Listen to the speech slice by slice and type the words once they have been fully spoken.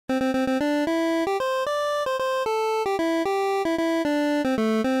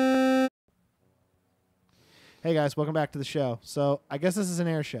Hey guys, welcome back to the show. So I guess this is an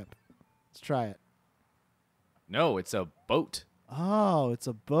airship. Let's try it. No, it's a boat. Oh, it's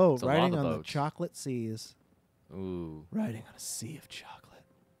a boat It's a riding lava on the boat. chocolate seas. Ooh. Riding on a sea of chocolate.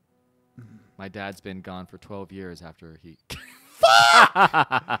 My dad's been gone for 12 years after he...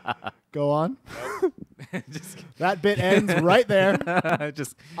 Go on. just, That bit ends right there.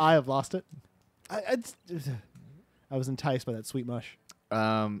 just, I have lost it. I was enticed by that sweet mush.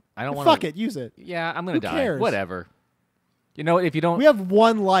 I don't want Fuck it, use it. Yeah, I'm gonna Who die. cares? Whatever. You know what? If you don't, We have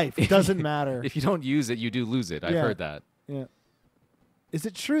one life. It doesn't matter. if you don't use it, you do lose it. I've Yeah. heard that. Yeah. Is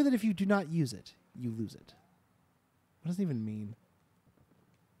it true that if you do not use it, you lose it? What does it even mean?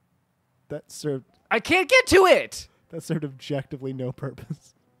 That served I can't get to it. objectively no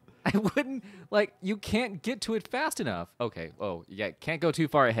purpose. I wouldn't like. You can't get to it fast enough. Okay. Oh, yeah. Can't go too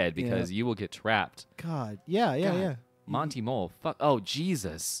far ahead because you will get trapped. God. Yeah, God. yeah. Monty Mole. Fuck. Oh,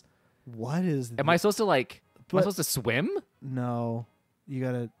 Jesus. What is Am I supposed to like? Am I But- supposed to swim? No. You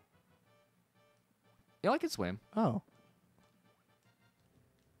gotta Yeah, I can swim. Oh.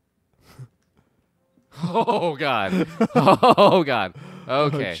 Oh God. Oh God.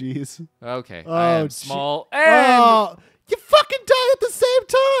 Okay. Oh jeez. Okay. Oh, I am gee- small. And Oh, you fucking died at the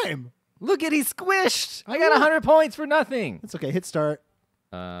same time. look at he's squished. I got Yeah. 100 points for nothing. It's okay. Hit start.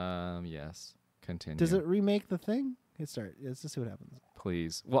 Yes. Continue. Does it remake the thing? Hit start. Yeah, let's just see what happens.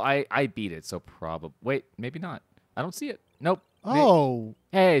 Please? Well, I beat it, so probably. Wait, maybe not. I don't see it. Nope. Oh,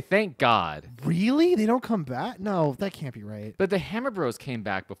 Hey, thank God. really? They don't come back? No, that can't be right. But the Hammer Bros came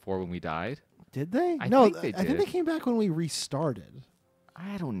back before when we died. Did they? I no, think they I think they did. came back when we restarted.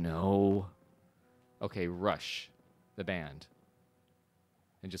 I don't know. Okay, Rush, the band,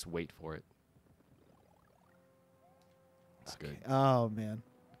 and just wait for it. That's good. Oh man.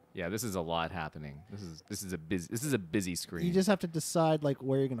 Yeah, this is a lot happening. This is a busy screen. You just have to decide like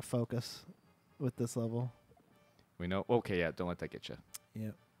where you're gonna focus with this level. We know. Okay, yeah. Don't let that get you.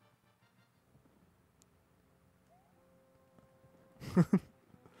 Yep.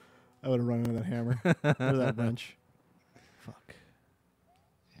 I would have run into that hammer or that wrench. Fuck.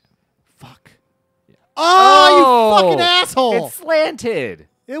 Fuck. Yeah. Oh, you fucking asshole! It's slanted.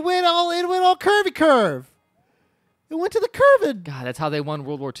 It went all curvy curve. It went to the curved. God, that's how they won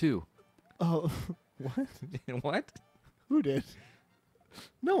World War II. Oh, what? What? Who did?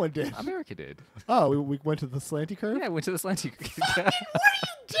 No one did. America did. Oh, we went to the slanty curve. Yeah, I went to the slanty. What are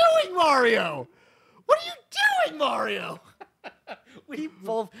you doing, Mario? What are you doing, Mario? we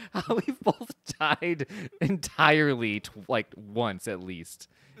both died entirely, like once at least.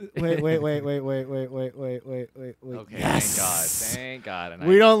 Wait. Okay, Yes. thank God. And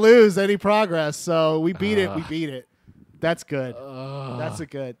We don't lose any progress, so we beat it. We beat it. That's good. That's a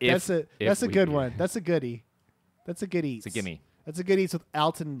good. If- That's a we good beat one. That's a goodie. That's a good eats. It's a gimme. That's a good eats with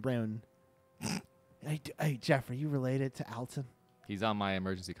Alton Brown. Hey, Jeff, are you related to Alton? He's on my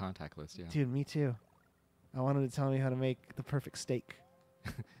emergency contact list. Yeah. Dude, me too. I wanted to tell me how to make the perfect steak.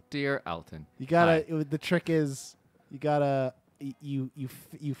 Dear Alton. You gotta. Hi. The trick is, you gotta. You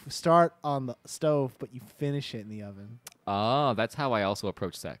start on the stove, but you finish it in the oven. Oh, that's how I also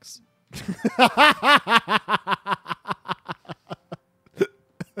approach sex.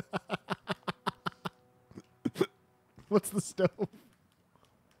 What's the stove?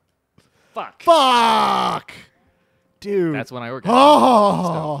 Fuck. Fuck, dude. That's when I orgasm.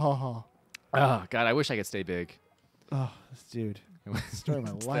 Oh, Oh God, I wish I could stay big. this dude. Story of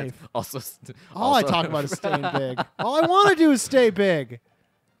my That's life. Also, All I talk about is staying big. All I want to do is stay big.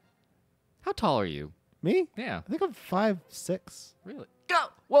 How tall are you? Me? Yeah. I think I'm 5'6". Really? Go.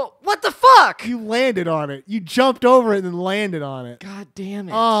 Whoa. What the fuck? You landed on it. You jumped over it and then landed on it. God damn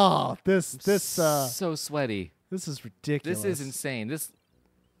it. Oh, this so sweaty. this is ridiculous. This is insane. This.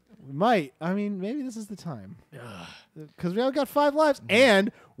 We might. I mean, maybe this is the time. Because we only got 5 lives,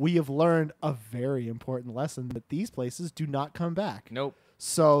 and we have learned a very important lesson that these places do not come back. Nope.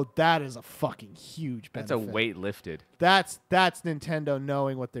 So that is a fucking huge benefit. That's a weight lifted. That's Nintendo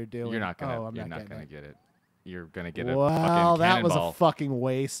knowing what they're doing. You're not gonna. Oh, I'm you're not not getting gonna it. get it. You're gonna get a Wow, fucking that was a cannonball. fucking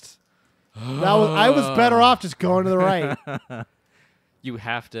waste. I was better off just going to the right. You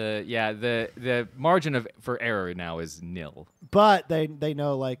have to. Yeah. The margin for error now is nil. But they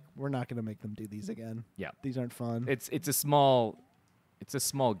know like we're not gonna make them do these again. Yeah. These aren't fun. It's a small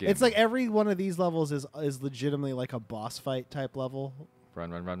game. It's like every one of these levels is legitimately like a boss fight type level.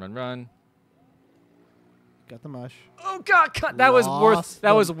 run. Got the mush. Oh God! That was Lost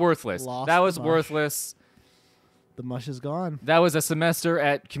That was the- worthless. lost That the was mush. worthless. The mush is gone. That was a semester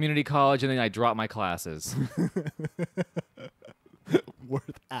at community college, and then I dropped my classes.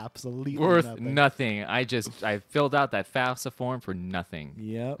 Worth absolutely Worth nothing. nothing. I filled out that FAFSA form for nothing.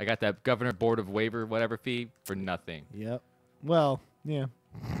 Yep. I got that governor board of waiver whatever fee for nothing. Yep. Well, yeah.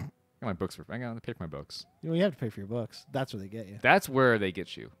 I got my books I got to pay for my books. You have to pay for your books. That's where they get you. That's where they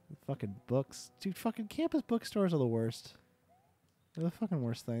get you. Fucking books. Dude, fucking campus bookstores are the worst. They're the fucking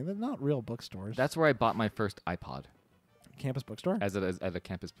worst thing. They're not real bookstores. That's where I bought my first iPod. Campus bookstore? At a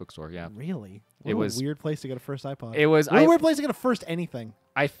campus bookstore, yeah. Really? It was a weird place to get a first iPod. It was. What a weird place to get a first anything.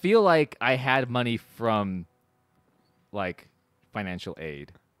 I feel like I had money from, like, financial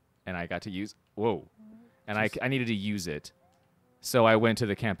aid, and I got to use. Whoa, and I needed to use it, so I went to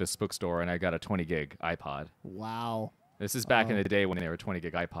the campus bookstore and I got a 20 gig iPod. Wow. This is back in the day when they were 20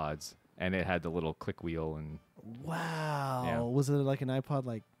 gig iPods, and it had the little click wheel, and Wow. Yeah. Was it like an iPod?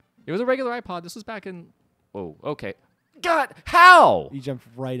 Like it was a regular iPod. This was back in. Whoa. Okay. God, how? you jumped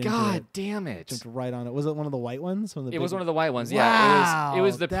right into God it? damn it! Jumped right on it. Was it one of the white ones? It was one of the white ones. Yeah, it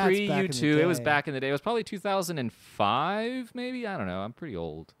was the Wow, that's pre back in the U2. It was day. back in the day. It was probably 2005, maybe. I don't know. I'm pretty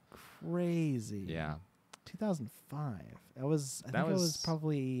old. crazy. Yeah. 2005. I was. I That think I was was-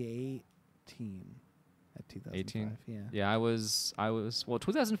 probably 18 at 2005. 18? Yeah. Yeah, I was. Well,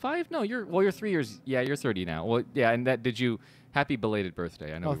 2005. No, you're 3 years. Yeah, you're 30 now. Well, yeah, and that did you. Happy belated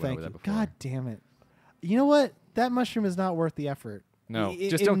birthday. I know Oh, we went thank over you. that before. God damn it. You know what? That mushroom is not worth the effort. No, I-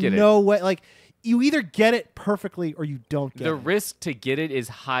 just in don't get it. No way. Like, you either get it perfectly or you don't get The it. risk to get it is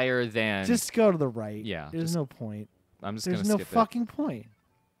higher than. Just go to the right. Yeah, There's just- no point. I'm just There's gonna no skip fucking point.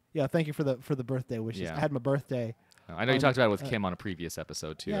 Yeah, thank you for the birthday wishes. Yeah. I had my birthday. it. I know you um, talked about it with Kim on a previous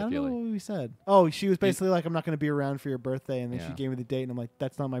episode too. Yeah, I I don't feel know like. what we said. Oh, she was basically like, I'm not going to be around for your birthday. And then she Yeah. gave me the date. And I'm like,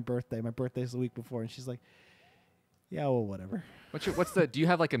 that's not my birthday. My birthday's the week before. And she's like, yeah, well, whatever. Do you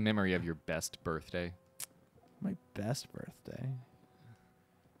have like a memory of your best birthday? My best birthday?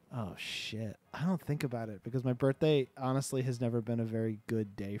 Oh, shit. I don't think about it because my birthday, honestly, has never been a very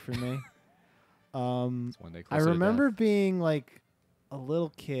good day for me. It's one day I closer to remember death. being like a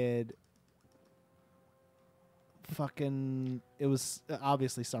little kid. Fucking, it was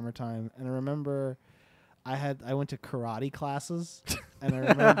obviously summertime, and I remember I went to karate classes, and I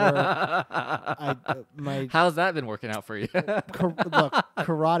remember my How's that been working out for you? look,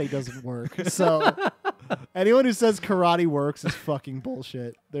 karate doesn't work. So anyone who says karate works is fucking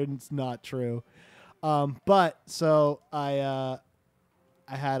bullshit. It's not true. But so I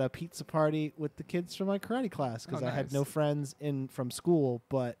had a pizza party with the kids from my karate class because Oh, I had nice. no friends from school,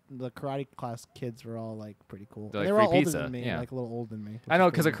 but the karate class kids were all like pretty cool. They're like They were free all older pizza, than me, yeah. like a little older than me. I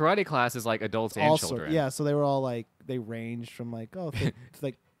know, because a karate class is like adults and also, children. yeah. So they were all like they ranged from like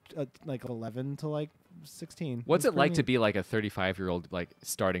like 11 to like 16. What's it like to be? be like a 35-year-old like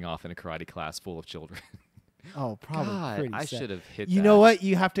starting off in a karate class full of children? Oh, probably God, pretty. I sad. should have hit. You that. know what?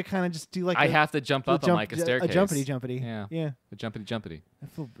 You have to kind of just do like I a, have to jump a up on like a staircase. A jumpity. Yeah. Yeah. A jumpity. I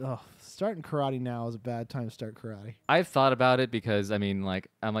feel starting karate now is a bad time to start karate. I've thought about it because I mean, like,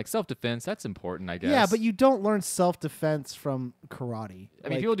 I'm like self-defense. That's important, I guess. Yeah, but you don't learn self-defense from karate. I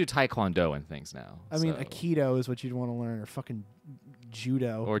mean, people do taekwondo and things now. I mean, so- aikido is what you'd want to learn, or fucking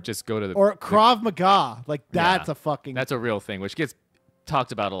judo, or just go to the. or Krav Maga. Like that's Yeah. a fucking That's a real thing, which gets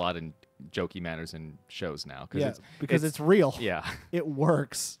talked about a lot in jokey manners in shows now. yeah, because it's real. yeah. It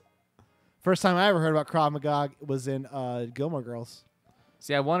works. First time I ever heard about Krav Maga was in Gilmore Girls.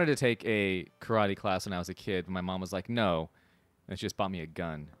 See, I wanted to take a karate class when I was a kid, but my mom was like, "No," and she just bought me a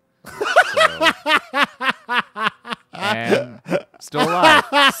gun. So- and still alive,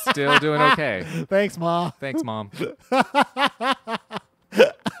 still doing okay. Thanks, Ma. Thanks, Mom.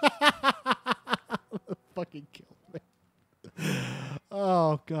 Fucking killed me.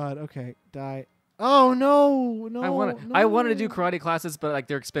 Oh God. Okay. Die. Oh no. No. I wanted to do no. karate classes, but like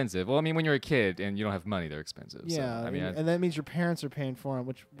they're expensive. Well, I mean, when you're a kid and you don't have money, they're expensive. Yeah. So, I mean, and that means your parents are paying for them.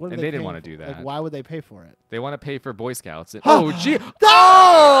 Which what are And they they didn't paying wanna for? do Like, that. why would they pay for it? they want to pay for Boy Scouts. Oh, Oh, gee!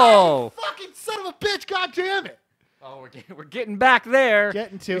 Oh! Fucking son of a bitch! God damn it! Oh, we're getting back there.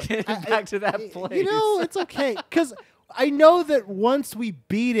 Getting to Getting back to that place. You know, it's okay because I know that once we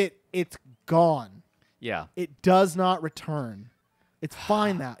beat it, it's gone. Yeah. It does not return. It's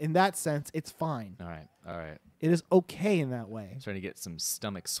fine now. In that sense, it's fine. All right. It is okay in that way. I'm starting to get some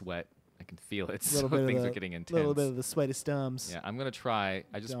stomach sweat. I can feel it. A So little bit things of are the, getting intense. little bit of the sweaty stums. Yeah, I'm gonna try.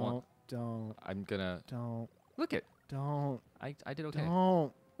 I just want. Don't, I'm gonna don't, look it. don't, I did okay.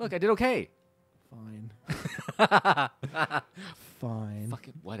 don't. Look, I did okay. Fine. Fine.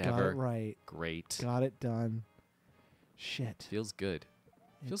 Fucking Got whatever. it right. Great. Got it done. Shit. Feels good.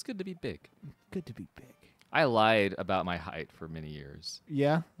 Feels good to be big. Good to be big. I lied about my height for many years.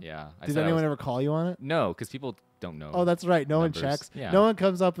 Yeah. Yeah. I Did said I anyone was- ever call you on it? No, because people don't know. Oh, that's right. No numbers. one checks. Yeah. No one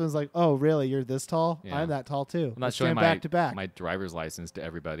comes up and is like, "Oh, really? You're this tall? Yeah. I'm that tall too." I'm not Let's showing stand my back to back. my driver's license to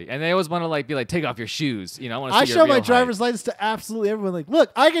everybody, and they always want to like be like, take off your shoes. You know, I want to. I see show your my real driver's height. license to absolutely everyone. Like,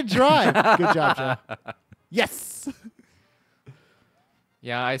 look, I can drive. Good job, Joe. Yes.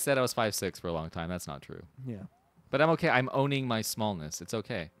 Yeah, I said I was 5'6" for a long time. That's not true, Yeah. but I'm okay. I'm owning my smallness. It's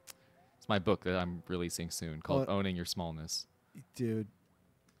okay. It's my book that I'm releasing soon called Oh. "Owning Your Smallness." Dude,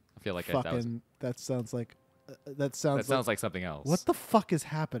 I feel like that sounds like that sounds like something else. what the fuck is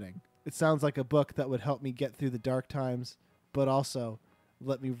happening? It sounds like a book that would help me get through the dark times, but also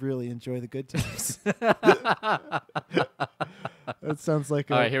let me really enjoy the good times. That sounds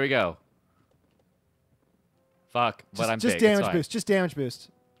like All right, here we go. Fuck, but I'm just big. It's damage fine. boost. Just damage boost.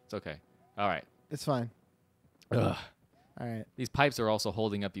 It's okay. All right. It's fine. Ugh. All right. These pipes are also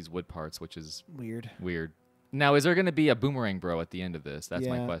holding up these wood parts, which is Weird. weird. Now, is there going to be a boomerang bro at the end of this? That's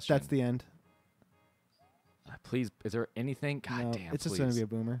my Yeah, question. That's the end. Please, is there anything? God No, damn, it's just please. gonna be a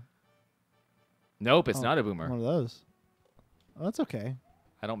boomer. Nope, it's Oh, not a boomer. One of those. Oh, that's okay.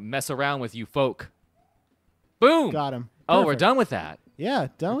 I don't mess around with you folk. Boom. Got him. Oh, we're Perfect. done with that. Yeah,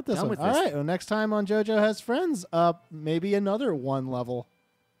 done with this done one. with All this. right. Well, next time on JoJo Has Friends, maybe another one level.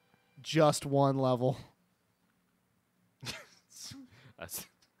 Just one level. That's-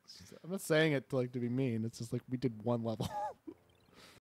 I'm not saying it to be mean. It's just like we did one level.